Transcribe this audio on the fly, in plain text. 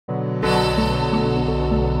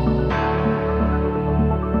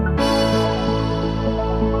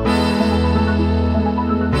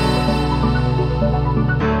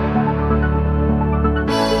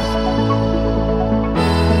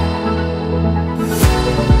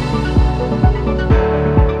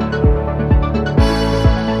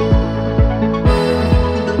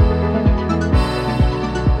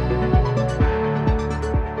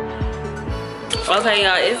Okay,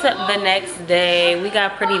 y'all, it's the next day. We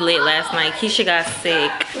got pretty lit last night. Keisha got sick,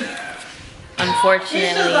 unfortunately.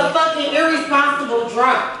 Keisha's a fucking irresponsible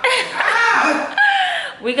drunk.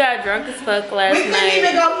 We got drunk as fuck last night. We couldn't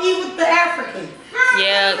even go eat with the Africans.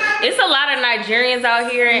 Yeah, it's a lot of Nigerians out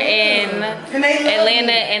here in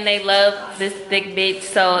Atlanta, and they love this thick bitch,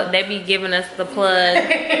 so they be giving us the plug.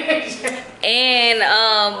 And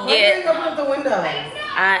yeah, open up the window.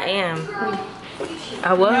 I am.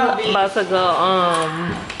 I was about to go on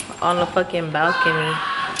the fucking balcony.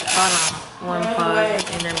 Hold on, one pause,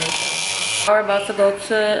 intermission. We're about to go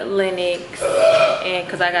to Lennox, and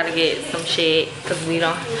cause I gotta get some shit, cause we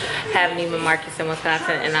don't have Neiman Marcus in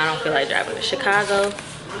Wisconsin, and I don't feel like driving to Chicago.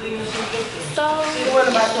 So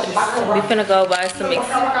we finna go buy some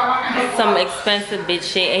expensive bitch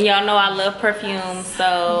shit, and y'all know I love perfume,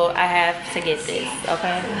 so I have to get this,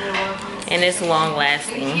 okay? And it's long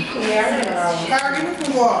lasting. Kyra, give me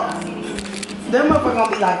some water. Them motherfuckers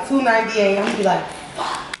gonna be like $2.98. I'm gonna be like,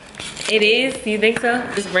 fuck. It is? You think so?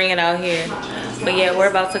 Just bring it out here. But yeah, we're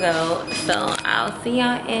about to go. So I'll see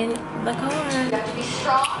y'all in the car.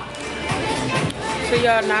 So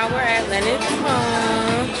y'all, now we're at Lennox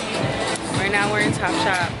Mall. Right now we're in Top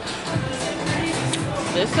Shop.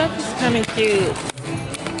 This stuff is kind of cute.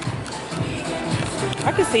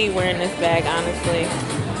 I could see you wearing this bag, honestly.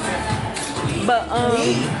 But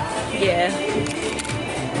yeah.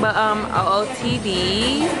 But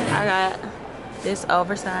OOTD, I got this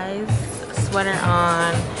oversized sweater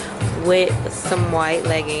on with some white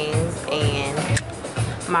leggings and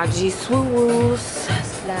my G-Swoos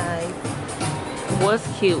slide. What's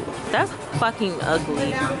cute? That's fucking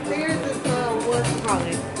ugly. Downstairs is what's it called?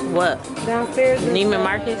 What? Downstairs is Neiman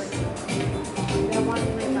Marcus?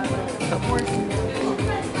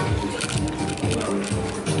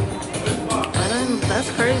 That's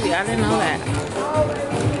crazy. I didn't know that.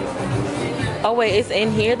 Oh wait, it's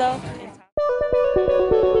in here though?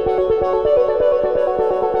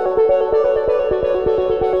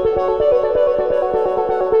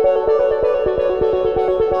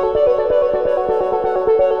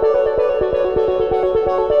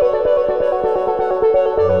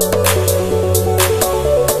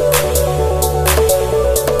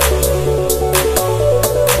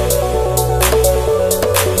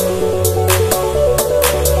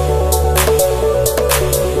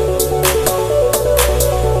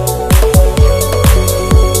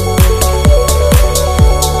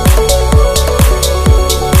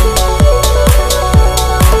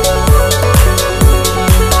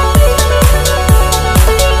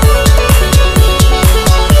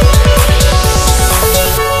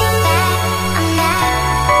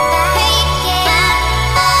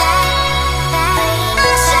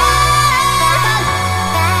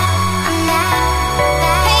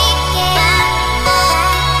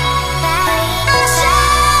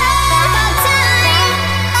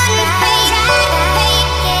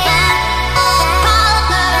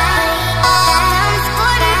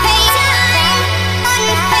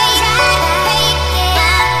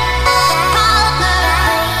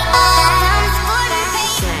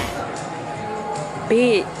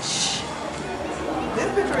 Bitch. This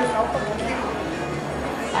picture is so fucking cute.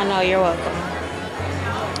 I know, you're welcome.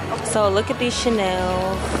 So look at these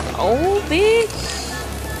Chanel. Oh, bitch.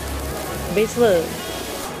 Bitch, look.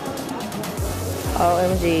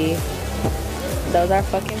 OMG. Those are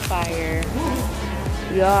fucking fire.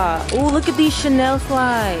 Yeah. Oh, look at these Chanel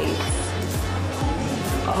slides.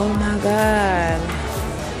 Oh my God.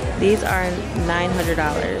 These are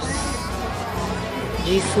 $900.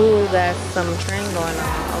 G-Swool got some train going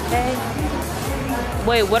on, okay?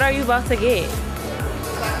 Wait, what are you about to get?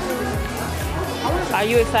 Are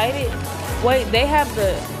you excited? Wait, they have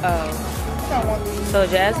the, so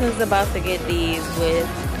Jasmine's about to get these with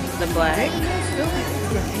the black.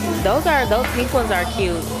 Those pink ones are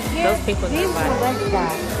cute. Those pink ones are fine.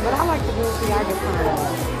 But I like the blue see I get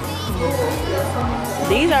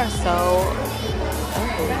These are so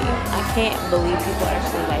ugly. I can't believe people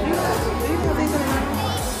actually like them.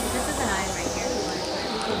 This is an eye right here.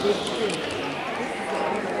 Those are cute.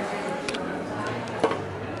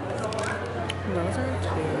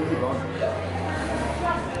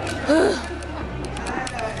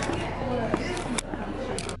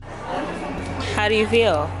 How do you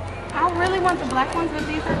feel? I really want the black ones, but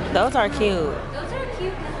these are cute. Those are cute. Those are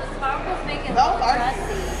cute because the sparkles make it look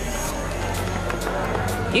dressy.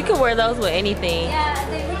 You can wear those with anything. Yeah,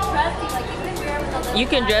 they look dressy. Like you can wear them with a little. You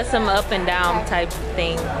can dress them up and down type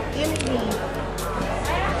thing. I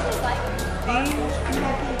actually like them.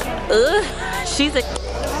 Ugh, she's a. I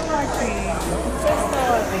like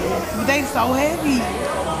these. They so heavy.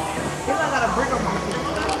 If I got a brick on my feet.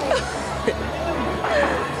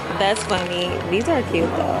 That's funny. These are cute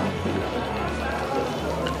though.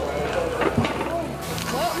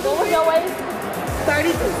 What was your waist?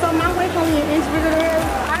 32. So my waist only an inch bigger than hers.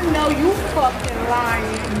 I know you fucking lying.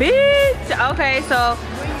 Bitch. Okay, so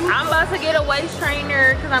I'm about to get a waist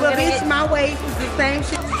trainer because I'm gonna get. My waist is the same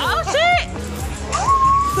shit. Oh shit!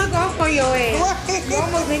 Took off on your ass. You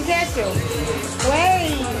almost didn't catch him.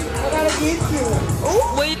 Wait, I gotta get you.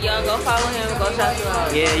 Ooh. Wait, y'all go follow him. Go shout you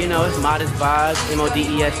out. Yeah, you know, it's Modest Vibes,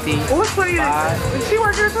 M-O-D-E-S-T. What's funny? Is she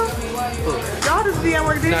work here too? Cool. Y'all just be at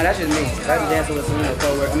work there? No, that's just me. That's dancing with some, you know,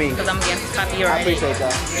 co-work. I mean, Because I'm against I copyright. appreciate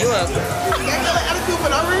y'all. You welcome. They got an attitude for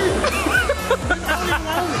no reason.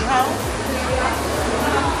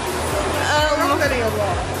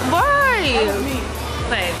 Why?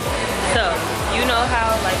 Okay, so you know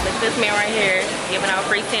how like this man right here giving out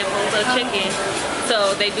free samples of chicken.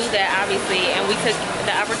 So they do that obviously, and we took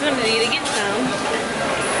the opportunity to get some.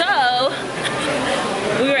 So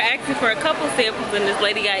we were asking for a couple samples, and this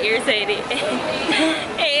lady got irritated,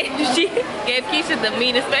 and she gave Keisha the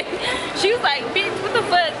meanest face. She was like, "Bitch, what the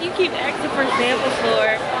fuck? You keep asking for samples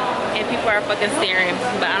for?" And people are fucking staring,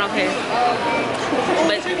 but I don't care.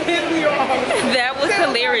 But that was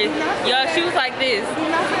hilarious. Y'all, she was like this.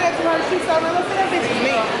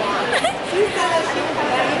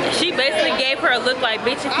 She basically gave her a look like,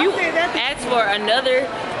 bitch, if you ask for another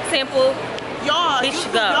sample, Y'all, bitch,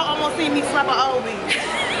 go. Y'all almost see me slap an old bitch.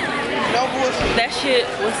 No bullshit. That shit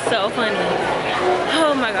was so funny.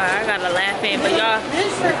 Oh my god, I gotta laugh in, but y'all.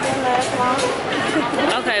 This shit didn't last long.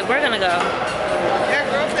 Okay, we're gonna go. That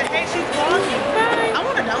girl said, hey, she's walking. I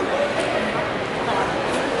want to know.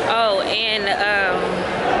 Oh, and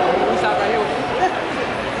We stop right here.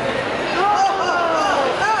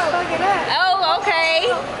 Look at that. oh, okay.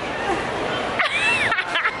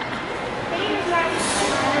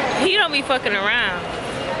 He don't be fucking around.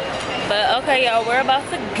 But okay, y'all, we're about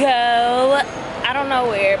to go. I don't know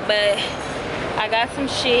where, but I got some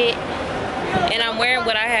shit, and I'm wearing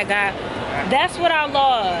what I had got. That's what I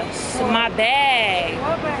lost. My bag.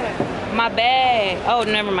 What bag? My bag. Oh,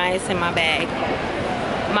 never mind. It's in my bag.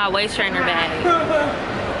 My waist trainer bag.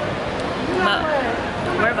 But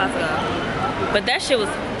we're about to go. But that shit was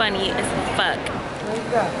funny as fuck. Let's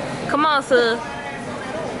go. Come on, sis.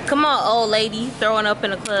 Come on, old lady. Throwing up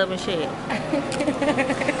in the club and shit.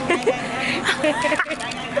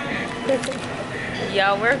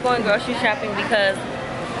 Y'all, we're going grocery shopping because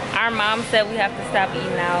our mom said we have to stop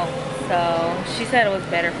eating out. So she said it was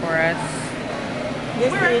better for us.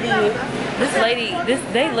 This idiot. This lady,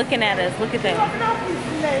 they looking at us. Look at them.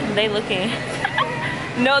 They looking.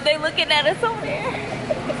 No, they looking at us over there.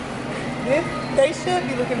 They should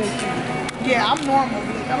be looking at you. Yeah, I'm normal. I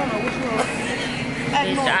don't know which one.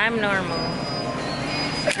 Bitch, I'm normal.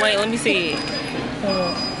 Wait, let me see it.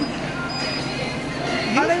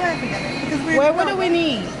 Are they laughing at us? Wait, what do we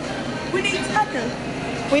need? We need tacos.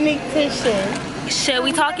 We need tissue. Shit,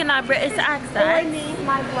 we talking our British accent. I need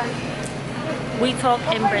my blanket. We talk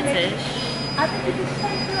in British. I think you just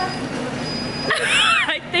changed it.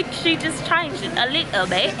 I think she just changed it a little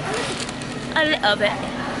bit. A little bit.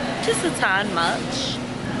 Just a tad much.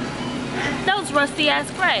 Those rusty ass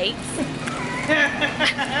grapes.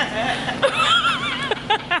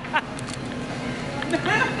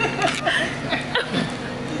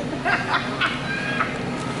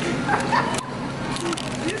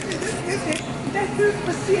 That's just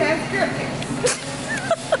rusty ass grapes.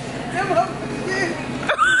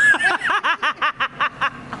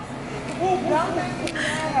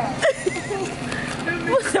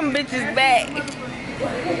 Put some bitches back.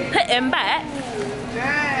 Put them back.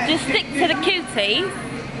 Just stick to the cuties.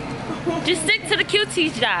 Just stick to the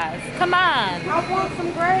cuties, guys. Come on. I want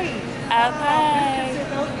some grapes. Okay.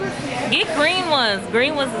 Get green ones.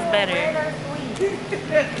 Green ones is better.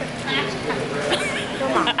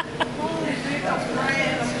 Come on.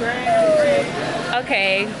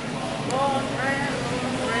 Okay.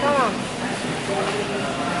 Come on.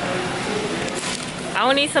 I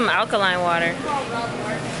will need some alkaline water.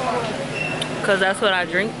 Cause that's what I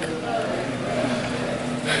drink.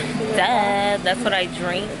 Duh, that's what I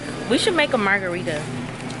drink. We should make a margarita.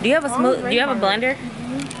 Do you have a smooth? Do you have a blender?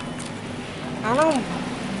 I don't.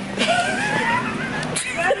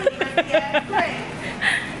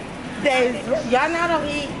 Y'all now don't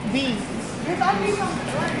eat beef.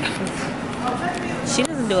 She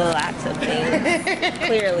doesn't do a lot of things.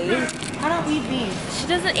 Clearly, I don't eat beef. she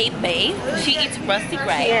doesn't eat beef. She eats rusty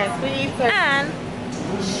grapes. Yes, we eat turkey. And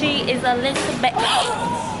she is a little bit.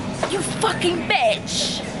 You fucking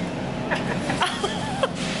bitch!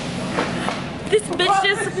 This bitch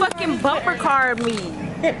just fucking bumper carred me,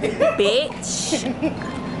 bitch.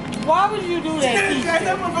 Why would you do that?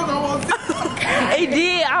 It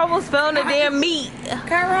did. I almost fell in the damn meat.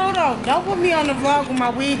 Kirah, hold on. Don't put me on the vlog with my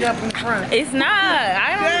wig up in front. It's not.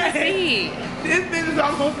 I don't even see it. This thing is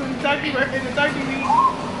almost in the turkey meat.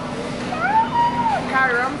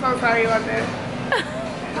 Kirah, I'm so sorry about that.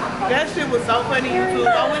 That shit was so funny, YouTube.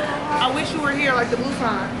 I wish you were here like the blue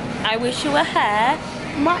sign. I wish you a hat.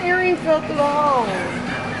 My earring fell through the hole.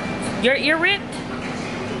 Your ear ripped?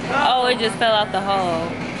 Oh, it just fell out the hole.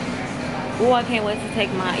 Oh, I can't wait to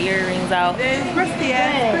take my earrings out. Then Christy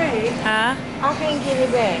ass. Huh? I can't get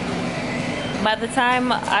it back. By the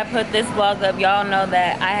time I put this vlog up, y'all know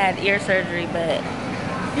that I had ear surgery, but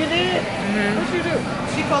You did? What you do?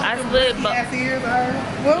 She called I them split, rusty but ass ears, her.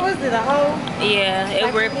 What was it? A hole? yeah, it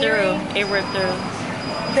Like ripped an through. earring? It ripped through.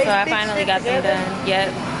 They So I fixed finally it got them together? done. Yep.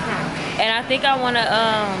 And I think I wanna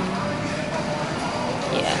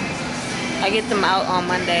yeah. I get them out on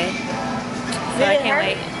Monday. So I it can't hurt?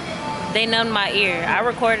 wait. They numbed my ear. I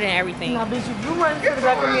recorded everything. No, bitch, if you run to the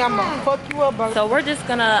back of me, I'm gonna fuck you up, bro. So we're just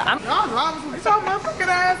gonna Y'all Robinson, get your motherfucking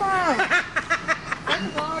ass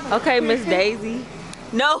on. okay, Miss Daisy.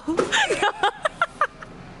 No.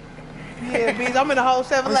 Yeah, bitch, I'm in the whole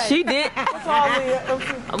Chevrolet. She did. That's all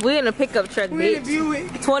we We in a pickup truck, We in the bitch.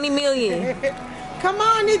 Buick. 20 million. Come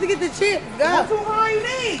on, I need to get the chips. Go. What too high you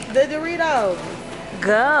need? The Doritos.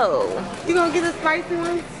 Go. You gonna get the spicy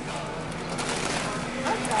ones?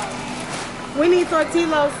 We need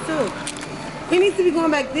tortillas too. He needs to be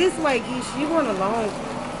going back this way, Keisha. You going along.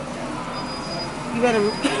 You better.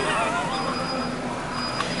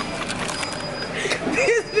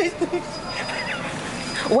 This bitch.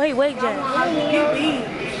 Wait, Jack.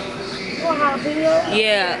 You want jalapeno?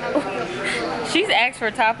 Yeah. She's asked for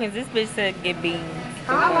toppings. This bitch said get beans.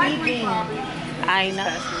 I like beans. I know.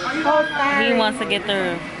 Oh, sorry. He wants to get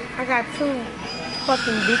through. I got 2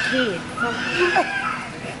 fucking big heads.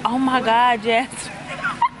 Oh my God, Jess.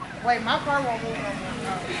 Wait, my car won't move no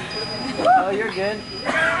more. Oh, you're good.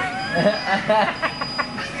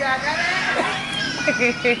 Yeah, I got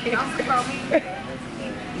it. Don't sleep on me.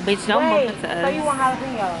 Bitch, don't Wait, move it to so you us. want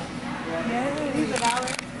jalapeno? Yeah, these $1.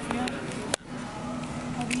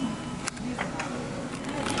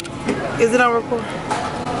 Is it on record?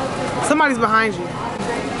 Somebody's behind you.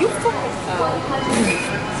 You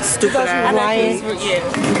stupid ass. Yeah.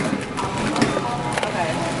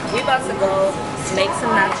 Okay. We about to go make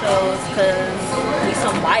some nachos because we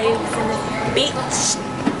some wives in this bitch.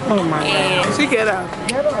 Oh my And God. She get up.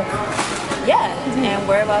 yeah, and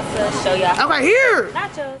we're about to show y'all Okay, here.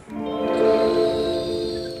 nachos.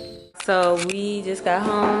 So we just got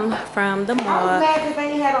home from the I was mall. mad because they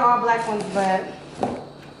ain't had all black ones, but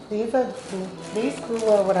these cool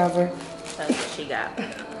or whatever. That's what she got.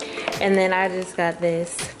 And then I just got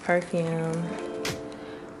this perfume,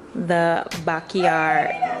 the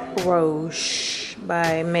Baccarat Rouge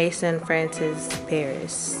by Mason Francis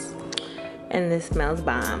Paris. And this smells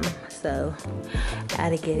bomb, so I had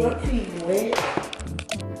to get it.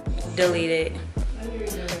 Delete it.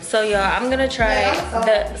 So y'all, I'm gonna try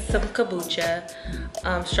some kombucha,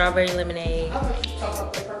 strawberry lemonade.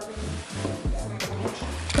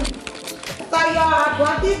 So y'all, I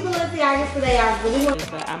bought these Balenciagas today. I really want.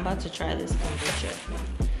 But I'm about to try this kombucha.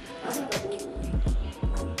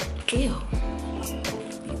 Ew.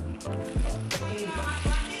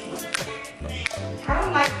 I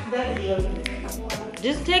don't like that video.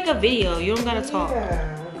 Just take a video. You don't gotta talk.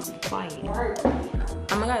 Yeah. Quiet.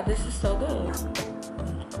 Oh my God, this is so good.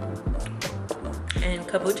 And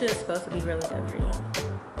kombucha is supposed to be really good for you.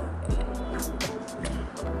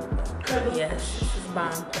 Yes, this is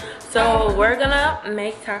bomb. So we're gonna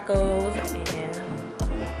make tacos and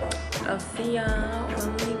I'll see y'all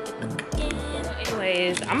when we get the cooking.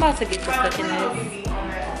 Anyways, I'm about to get to cooking this.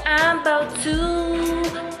 I'm about to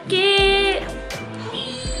get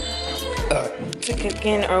to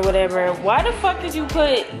cooking or whatever. Why the fuck did you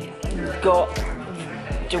put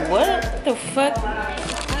what the fuck?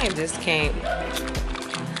 I just can't.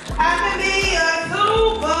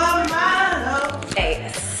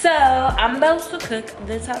 Okay, so I'm about to cook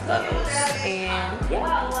the tacos and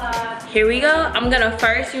yeah, here we go. I'm gonna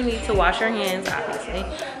first, you need to wash your hands obviously,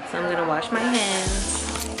 so I'm gonna wash my hands.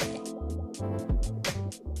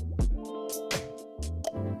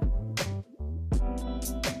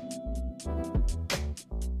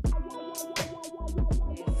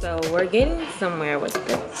 So we're getting somewhere with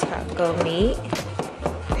the taco meat.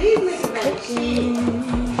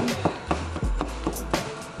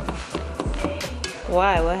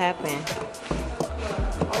 Why? What happened?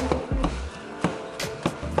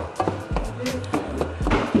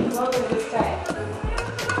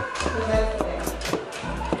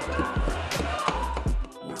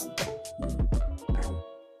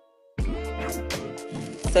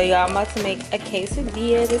 So y'all, I'm about to make a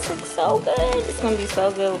quesadilla. This looks so good. It's gonna be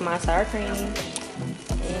so good with my sour cream. And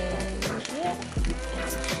yeah,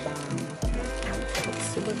 it's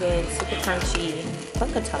super good, super crunchy.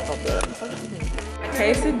 Fuck a Taco Bell.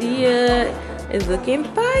 Quesadilla is looking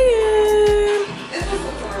fire.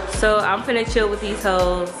 So I'm finna chill with these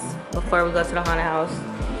hoes before we go to the haunted house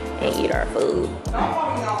and eat our food.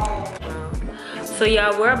 So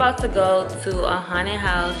y'all, we're about to go to a haunted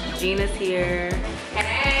house. Gina's here.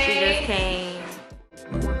 She just came.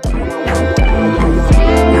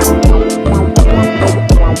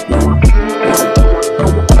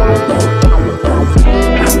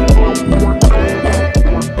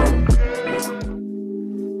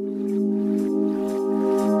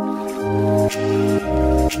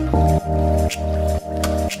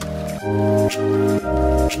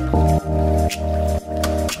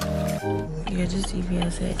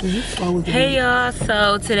 Hey y'all,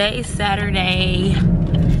 so today is Saturday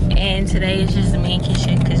and today is just me and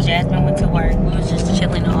Keisha because Jasmine went to work. We was just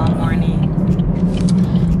chilling all morning.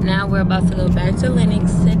 Now we're about to go back to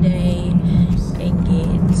Lennox today and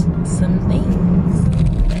get some things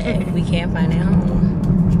that we can't find at home,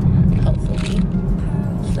 hopefully.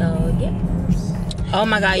 So yeah. Oh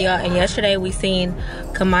my god, y'all, and yesterday we seen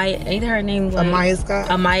Kamaya, ain't her name like Amaya Scott?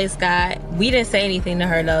 Amaya Scott. We didn't say anything to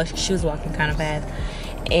her though. She was walking kind of fast.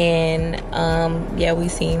 And yeah, we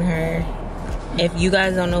seen her. If you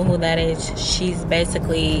guys don't know who that is, she's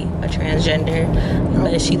basically a transgender,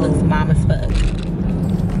 but she looks mom as fuck.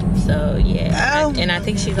 So yeah, and I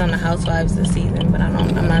think she's on the Housewives this season, but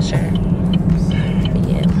I'm not sure. But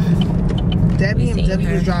yeah, that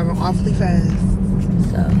BMW is driving awfully fast.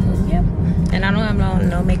 So yep. And I don't have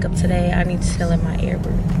no makeup today. I need to still in my ear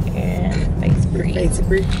and face breathe. Face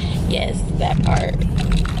breathe. Yes, that part.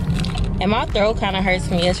 And my throat kind of hurts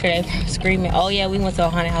me yesterday from screaming. Oh yeah, we went to a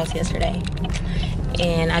haunted house yesterday.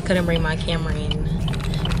 And I couldn't bring my camera in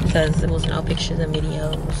because there was no pictures and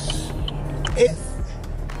videos.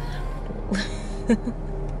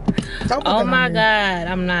 Oh my god,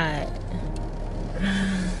 I'm not.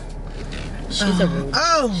 She's a rude.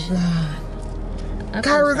 Oh god.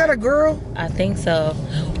 Kirah, is that a girl? I think so.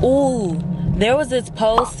 Ooh, there was this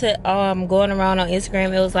post going around on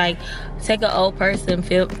Instagram. It was like, take an old person,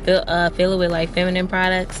 fill it with like feminine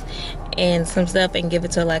products and some stuff and give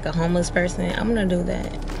it to like a homeless person. I'm gonna do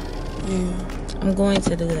that. Yeah. I'm going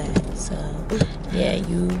to do that. So yeah,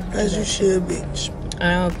 you. As you should, bitch.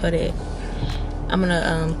 I'm gonna put it. I'm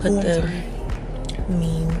gonna put the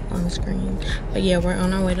meme on the screen. But yeah, we're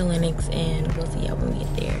on our way to Lennox and we'll see y'all when we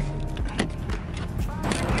get there.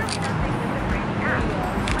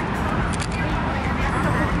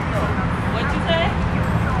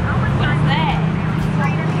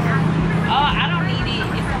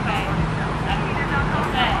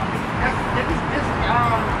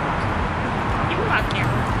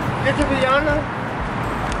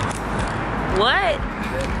 What?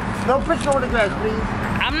 No picture on the glass, please.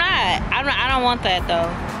 I don't want that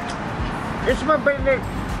though. It smells better than.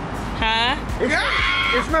 Huh?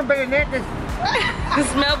 It smells better than this. It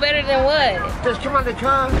smell better than what? Just come on the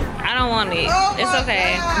car. I don't want it. It's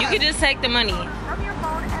okay. You can just take the money.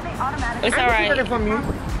 It's alright. I don't take nothing from you.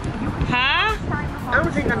 Huh? I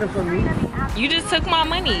don't take nothing from you. You just took my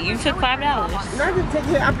money. You took $5. No, I didn't take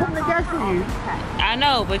it. I put in the gas for you. I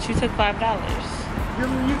know, but you took $5.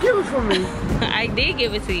 You give it for me. I did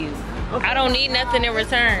give it to you. Okay. I don't need nothing in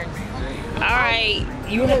return. Alright,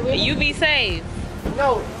 you be safe.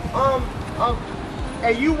 No,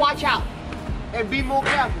 and you watch out and be more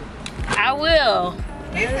careful. I will.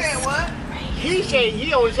 He said what? He said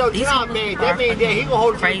he always tell John, man. That means that he gonna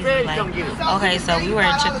hold his friends and come get it. Okay, so we were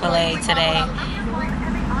at Chick-fil-A today.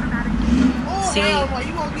 See,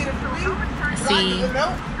 You gonna get it for me? see.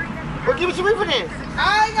 Well, give it to me for this.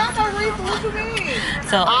 I ain't got no reason. What you mean?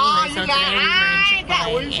 So anyway, so today we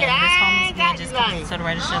were in Chick-fil-A and this homeless man just comes to the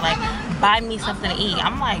register like, buy me something to eat.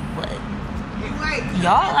 I'm like, what?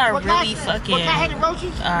 Y'all are really fucking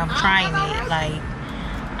trying it. Like,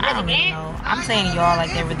 I don't even know. I'm saying y'all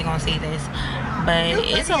like they're really gonna see this. But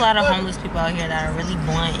it's a lot of homeless people out here that are really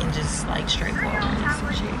blunt and just like straightforward and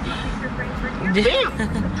some shit.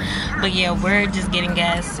 But yeah, we're just getting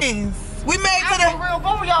gas. We made to the real.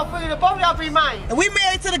 Both of y'all be mine. We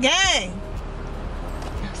married to the game.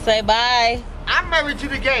 Say bye. I'm married to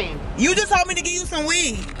the game. You just told me to give you some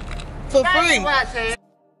weed for free. What I said.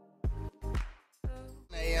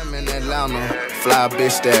 I'm in Atlanta, fly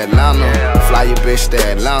bitch to Atlanta, fly your bitch to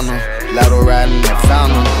Atlanta, let her ride in that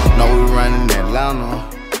fountain, know we running Atlanta.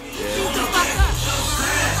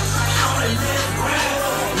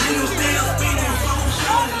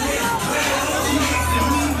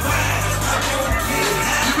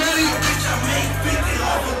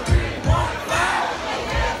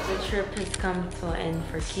 come to an end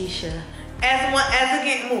for Keisha.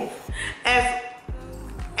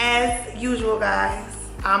 As usual, guys,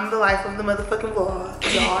 I'm the life of the motherfucking vlog,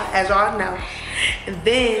 y'all, as y'all know. And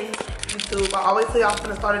then YouTube, I always say I'm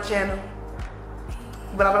gonna start a channel,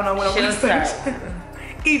 but I don't know when I'm gonna start.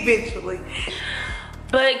 Eventually.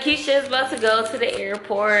 But Keisha is about to go to the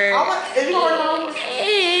airport. Is you going home?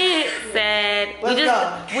 It's sad.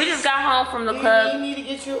 Let's We just got home from the club. You need to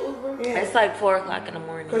get your Uber? Yeah. It's like 4 o'clock in the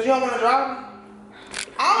morning. Cause you don't want to drive me?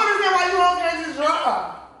 I don't understand why you don't just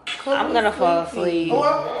drive. I'm gonna fall asleep.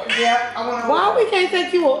 Well, yeah, I want to. Why we can't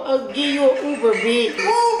take you give you an Uber, bitch?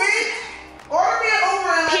 Move, bitch. Order me an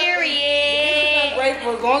Uber and Period. Right,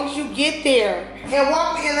 for as long as you get there. and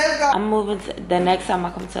walk me and let's go. I'm moving to, the next time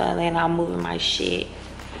I come to Atlanta, I'm moving my shit.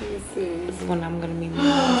 Let me see. This is when I'm gonna be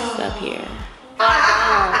moving stuff here.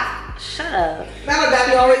 Shut up. Not about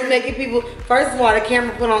You always making people. First of all, the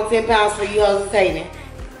camera put on 10 pounds for you hesitating.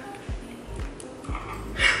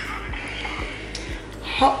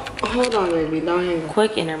 Hold on, baby. Don't hang up.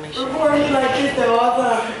 Quick intermission. Before you like this though, all the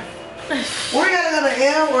time. We're gonna go to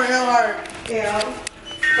L or LR. L.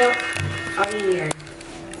 I'm here.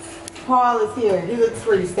 Paul is here. He looks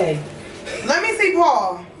free to stay. Let me see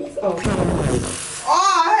Paul. He's okay.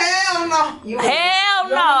 Oh hell no. You Hell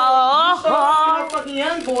You're no. a fucking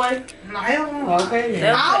young boy. No hell no. Okay.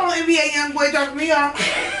 Then. I don't want NBA young boy dropping me off.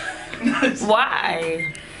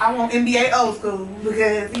 Why? I want NBA old school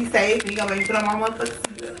because he's safe. He gonna make me put on my motherfucking.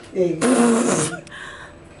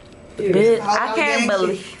 Bitch, I can't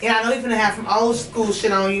believe. Shit. And I know he's gonna have some old school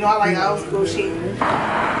shit on. You know, I like old school shit.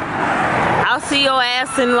 I'll see your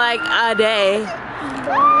ass in like a day.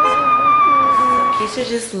 Keisha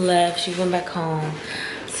just left. She went back home.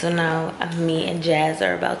 So now me and Jazz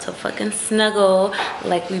are about to fucking snuggle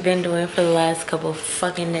like we've been doing for the last couple of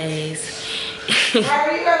fucking days.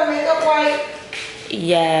 Are you gonna make up white?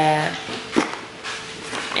 Yeah.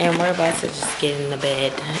 And we're about to just get in the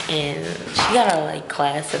bed. And she got a like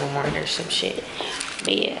class in the morning or some shit.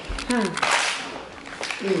 But yeah.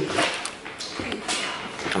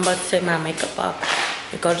 I'm about to take my makeup off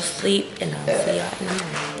and go to sleep, and I'll see y'all in the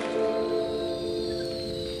morning.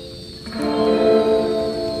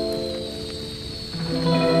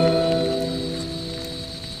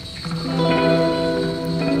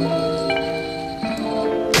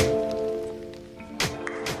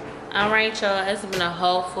 Alright, y'all, it's been a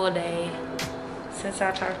whole full day since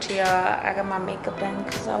I talked to y'all. I got my makeup done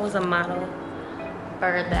because I was a model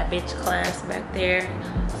for that bitch class back there.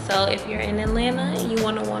 So if you're in Atlanta and you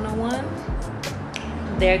want a one-on-one,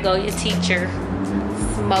 there go your teacher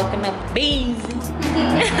smoking a beezy.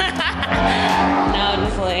 No, I'm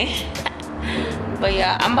just playing. But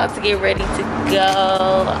yeah, I'm about to get ready to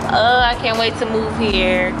go. I can't wait to move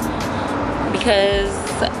here because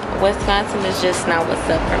Wisconsin is just not what's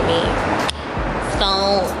up for me. So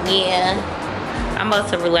yeah, I'm about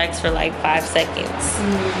to relax for like 5 seconds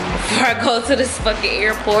before I go to this fucking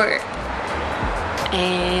airport.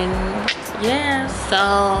 And yeah,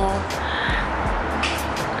 so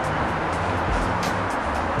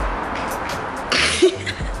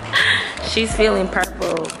she's feeling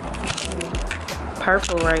purple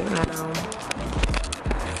right now.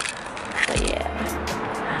 But yeah,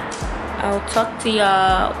 I'll talk to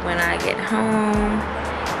y'all when I get home.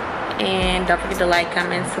 And don't forget to like,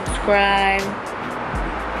 comment, subscribe.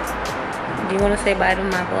 Do you want to say bye to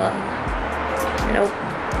my vlog? Nope.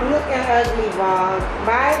 Look at ugly vlog.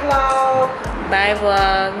 Bye vlog. Bye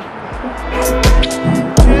vlog.